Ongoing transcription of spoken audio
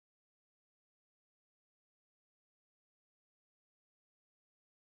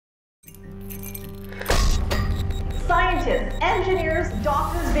Scientists, engineers,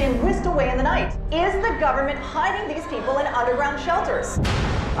 doctors being whisked away in the night. Is the government hiding these people in underground shelters?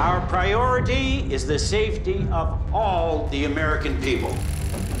 Our priority is the safety of all the American people.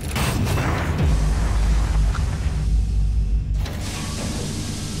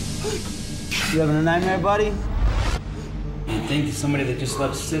 You having a nightmare, buddy? You'd think somebody that just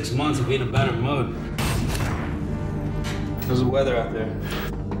slept 6 months would be in a better mood. How's the weather out there?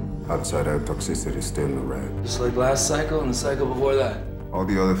 Outside air toxicity is still in the red. Just like last cycle and the cycle before that. All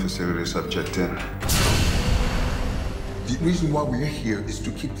the other facilities have checked in. The reason why we're here is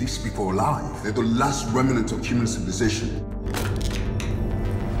to keep these people alive. They're the last remnant of human civilization.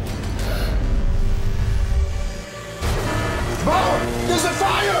 Power! There's a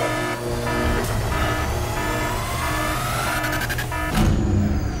fire!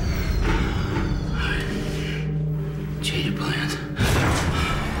 Change your plans.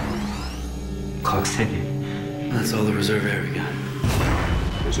 Clock's ticking. That's all the reserve air we got.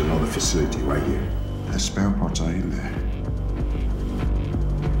 There's another facility right here. The spare parts are in there.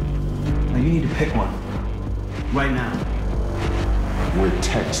 Now you need to pick one. Right now. We're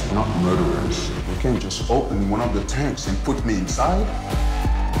techs, not murderers. You can't just open one of the tanks and put me inside.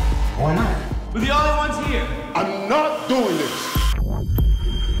 Why not? We're the only ones here. I'm not doing this.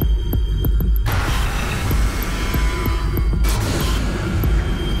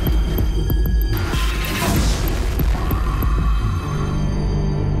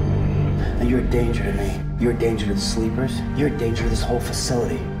 You're a danger to me. You're a danger to the sleepers. You're a danger to this whole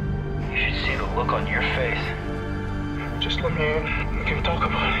facility. You should see the look on your face. Just let me in. We can talk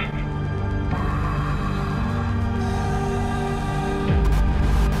about it.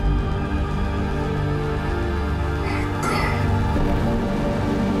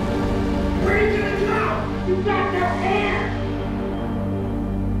 Where are you gonna go? You got no hands!